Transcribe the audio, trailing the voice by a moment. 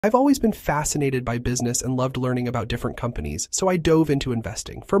I've always been fascinated by business and loved learning about different companies, so I dove into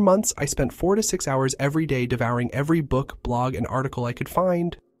investing. For months, I spent 4 to 6 hours every day devouring every book, blog, and article I could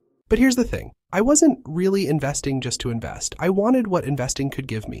find. But here's the thing. I wasn't really investing just to invest. I wanted what investing could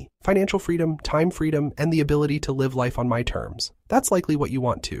give me: financial freedom, time freedom, and the ability to live life on my terms. That's likely what you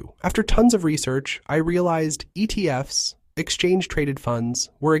want too. After tons of research, I realized ETFs, exchange-traded funds,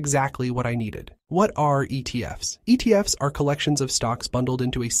 were exactly what I needed. What are ETFs? ETFs are collections of stocks bundled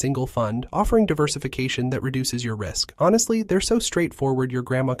into a single fund, offering diversification that reduces your risk. Honestly, they're so straightforward your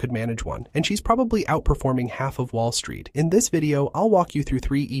grandma could manage one, and she's probably outperforming half of Wall Street. In this video, I'll walk you through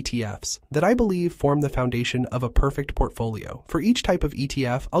 3 ETFs that I believe form the foundation of a perfect portfolio. For each type of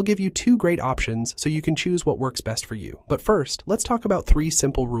ETF, I'll give you 2 great options so you can choose what works best for you. But first, let's talk about 3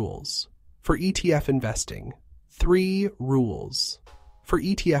 simple rules for ETF investing. 3 rules for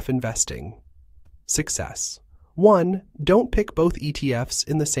ETF investing. Success. 1. Don't pick both ETFs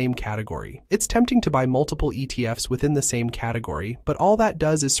in the same category. It's tempting to buy multiple ETFs within the same category, but all that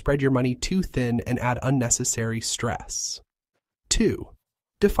does is spread your money too thin and add unnecessary stress. 2.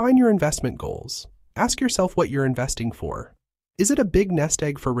 Define your investment goals. Ask yourself what you're investing for. Is it a big nest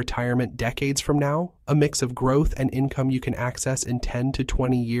egg for retirement decades from now, a mix of growth and income you can access in 10 to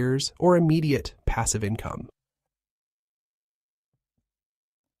 20 years, or immediate passive income?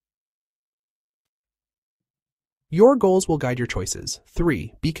 Your goals will guide your choices.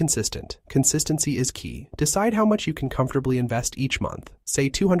 3. Be consistent. Consistency is key. Decide how much you can comfortably invest each month. Say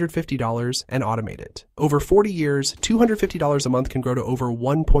 $250 and automate it. Over 40 years, $250 a month can grow to over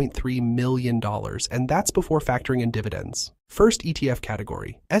 $1.3 million, and that's before factoring in dividends. First ETF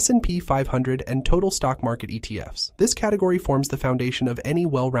category, S&P 500 and Total Stock Market ETFs. This category forms the foundation of any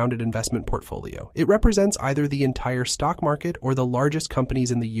well-rounded investment portfolio. It represents either the entire stock market or the largest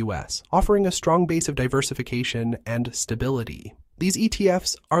companies in the US, offering a strong base of diversification and stability. These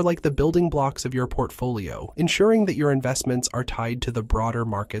ETFs are like the building blocks of your portfolio, ensuring that your investments are tied to the broader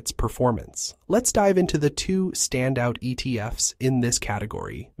market's performance. Let's dive into the 2 standout ETFs in this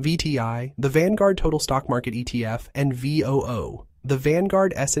category: VTI, the Vanguard Total Stock Market ETF, and VOO, the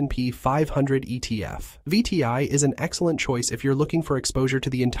Vanguard S&P 500 ETF. VTI is an excellent choice if you're looking for exposure to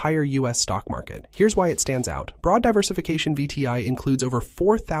the entire US stock market. Here's why it stands out. Broad diversification. VTI includes over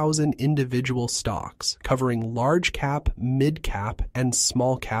 4,000 individual stocks, covering large cap, mid cap, and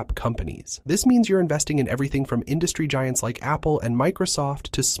small cap companies. This means you're investing in everything from industry giants like Apple and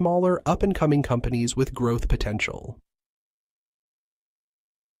Microsoft to smaller, up-and-coming companies with growth potential.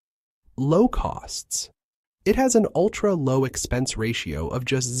 Low costs. It has an ultra-low expense ratio of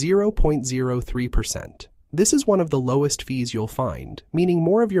just 0.03%. This is one of the lowest fees you'll find, meaning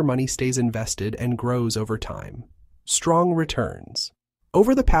more of your money stays invested and grows over time. Strong returns.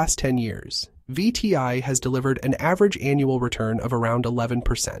 Over the past 10 years, VTI has delivered an average annual return of around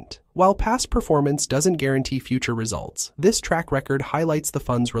 11%. While past performance doesn't guarantee future results, this track record highlights the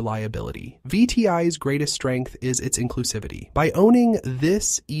fund's reliability. VTI's greatest strength is its inclusivity. By owning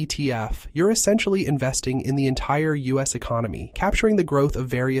this ETF, you're essentially investing in the entire US economy, capturing the growth of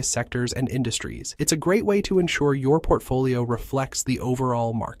various sectors and industries. It's a great way to ensure your portfolio reflects the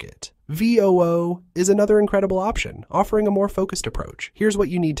overall market. VOO is another incredible option, offering a more focused approach. Here's what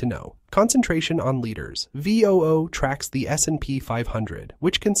you need to know. Concentration on leaders. VOO tracks the S&P 500,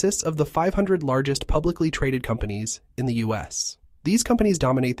 which consists of the 500 largest publicly traded companies in the US. These companies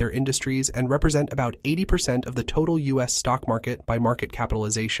dominate their industries and represent about 80% of the total US stock market by market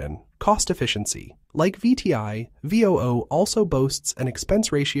capitalization. Cost efficiency. Like VTI, VOO also boasts an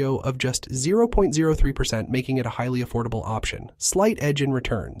expense ratio of just 0.03%, making it a highly affordable option. Slight edge in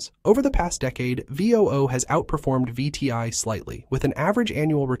returns. Over the past decade, VOO has outperformed VTI slightly, with an average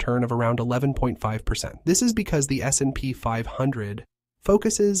annual return of around 11.5%. This is because the S&P 500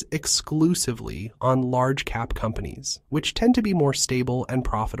 focuses exclusively on large cap companies, which tend to be more stable and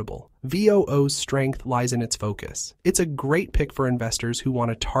profitable. VOO's strength lies in its focus. It's a great pick for investors who want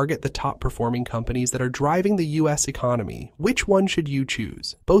to target the top performing companies that are driving the US economy. Which one should you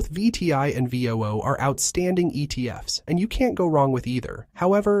choose? Both VTI and VOO are outstanding ETFs, and you can't go wrong with either.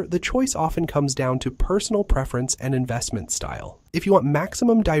 However, the choice often comes down to personal preference and investment style. If you want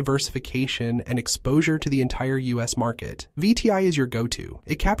maximum diversification and exposure to the entire US market, VTI is your go-to.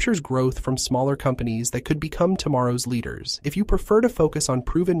 It captures growth from smaller companies that could become tomorrow's leaders. If you prefer to focus on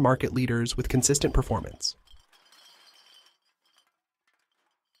proven market leaders with consistent performance,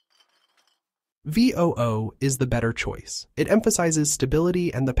 VOO is the better choice. It emphasizes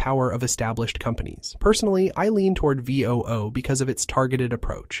stability and the power of established companies. Personally, I lean toward VOO because of its targeted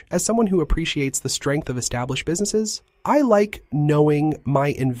approach. As someone who appreciates the strength of established businesses, I like knowing my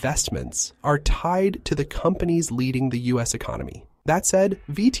investments are tied to the companies leading the US economy. That said,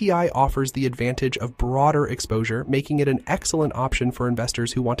 VTI offers the advantage of broader exposure, making it an excellent option for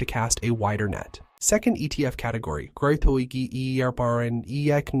investors who want to cast a wider net. Second ETF category,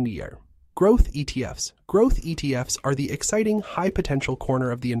 Growth ETFs. Growth ETFs are the exciting, high-potential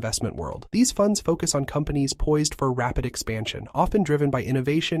corner of the investment world. These funds focus on companies poised for rapid expansion, often driven by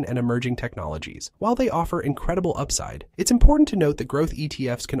innovation and emerging technologies. While they offer incredible upside, it's important to note that growth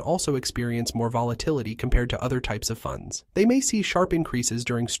ETFs can also experience more volatility compared to other types of funds. They may see sharp increases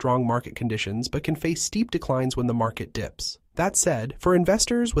during strong market conditions, but can face steep declines when the market dips. That said, for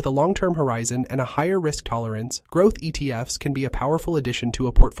investors with a long-term horizon and a higher risk tolerance, growth ETFs can be a powerful addition to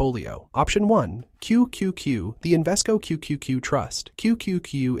a portfolio. Option 1. QQQ, the Invesco QQQ Trust.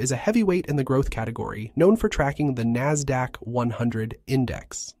 QQQ is a heavyweight in the growth category, known for tracking the NASDAQ 100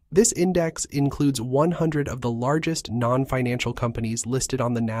 index. This index includes 100 of the largest non-financial companies listed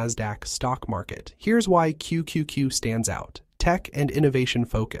on the NASDAQ stock market. Here's why QQQ stands out. Tech and innovation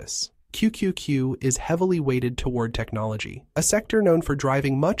focus. QQQ is heavily weighted toward technology, a sector known for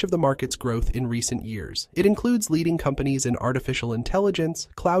driving much of the market's growth in recent years. It includes leading companies in artificial intelligence,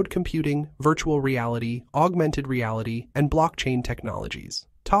 cloud computing, virtual reality, augmented reality, and blockchain technologies.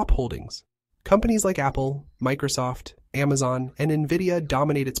 Top holdings. Companies like Apple, Microsoft, Amazon, and Nvidia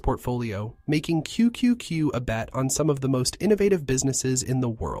dominate its portfolio, making QQQ a bet on some of the most innovative businesses in the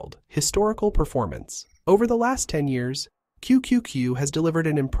world. Historical performance. Over the last 10 years, QQQ has delivered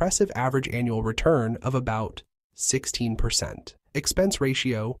an impressive average annual return of about 16%. Expense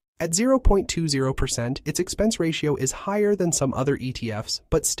ratio. At 0.20%, its expense ratio is higher than some other ETFs,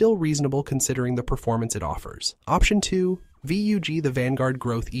 but still reasonable considering the performance it offers. Option 2. VUG, the Vanguard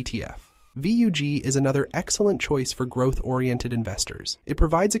Growth ETF. VUG is another excellent choice for growth-oriented investors. It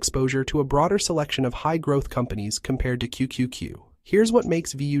provides exposure to a broader selection of high-growth companies compared to QQQ. Here's what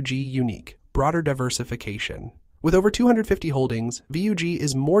makes VUG unique: broader diversification. With over 250 holdings, VUG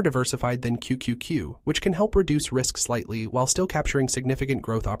is more diversified than QQQ, which can help reduce risk slightly while still capturing significant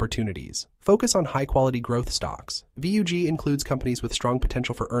growth opportunities. Focus on high-quality growth stocks. VUG includes companies with strong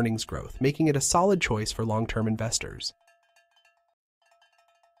potential for earnings growth, making it a solid choice for long-term investors.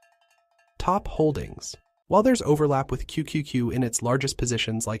 Top holdings. While there's overlap with QQQ in its largest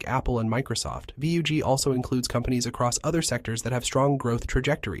positions like Apple and Microsoft, VUG also includes companies across other sectors that have strong growth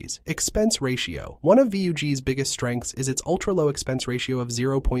trajectories. Expense ratio. One of VUG's biggest strengths is its ultra-low expense ratio of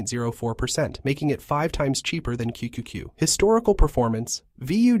 0.04%, making it 5 times cheaper than QQQ. Historical performance.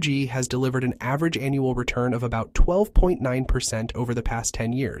 VUG has delivered an average annual return of about 12.9% over the past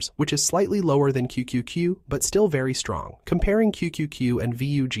 10 years, which is slightly lower than QQQ, but still very strong. Comparing QQQ and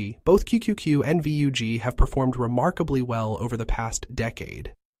VUG, both QQQ and VUG have performed remarkably well over the past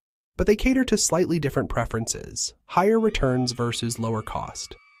decade. But they cater to slightly different preferences: higher returns versus lower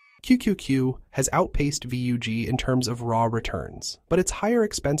cost. QQQ has outpaced VUG in terms of raw returns, but its higher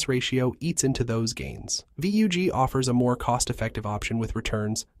expense ratio eats into those gains. VUG offers a more cost-effective option with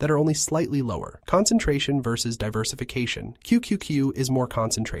returns that are only slightly lower. Concentration versus diversification. QQQ is more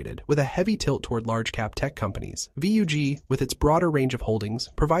concentrated, with a heavy tilt toward large-cap tech companies. VUG, with its broader range of holdings,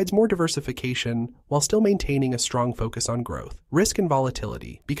 provides more diversification while still maintaining a strong focus on growth. Risk and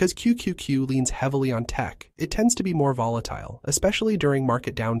volatility. Because QQQ leans heavily on tech, it tends to be more volatile, especially during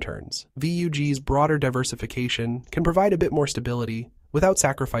market downturns. VUG's broader diversification can provide a bit more stability without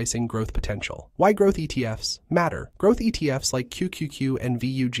sacrificing growth potential. Why growth ETFs matter? Growth ETFs like QQQ and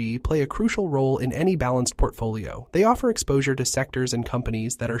VUG play a crucial role in any balanced portfolio. They offer exposure to sectors and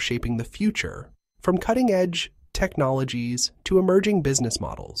companies that are shaping the future, from cutting-edge technologies to emerging business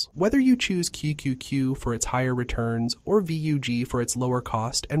models. Whether you choose QQQ for its higher returns or VUG for its lower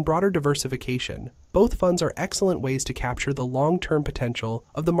cost and broader diversification, both funds are excellent ways to capture the long-term potential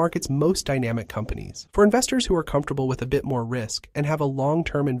of the market's most dynamic companies. For investors who are comfortable with a bit more risk and have a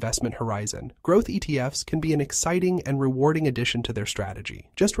long-term investment horizon, growth ETFs can be an exciting and rewarding addition to their strategy.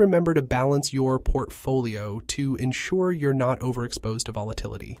 Just remember to balance your portfolio to ensure you're not overexposed to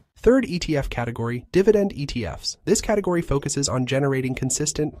volatility. Third ETF category, dividend ETFs. This category focuses on generating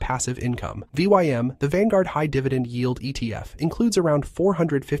consistent passive income. VYM, the Vanguard High Dividend Yield ETF, includes around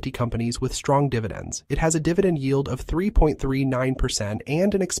 450 companies with strong dividends. It has a dividend yield of 3.39%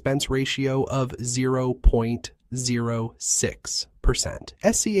 and an expense ratio of 0.06%.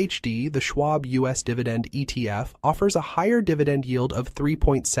 SCHD, the Schwab US Dividend ETF, offers a higher dividend yield of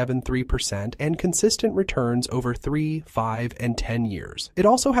 3.73% and consistent returns over 3, 5, and 10 years. It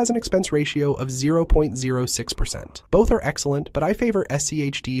also has an expense ratio of 0.06%. Both are excellent, but I favor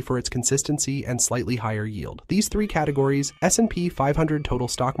SCHD for its consistency and slightly higher yield. These three categories, S&P 500 Total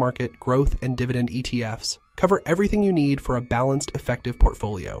Stock Market, Growth and Dividend ETFs, cover everything you need for a balanced, effective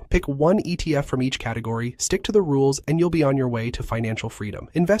portfolio. Pick one ETF from each category, stick to the rules, and you'll be on your way to financial freedom.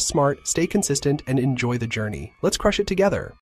 Invest smart, stay consistent, and enjoy the journey. Let's crush it together.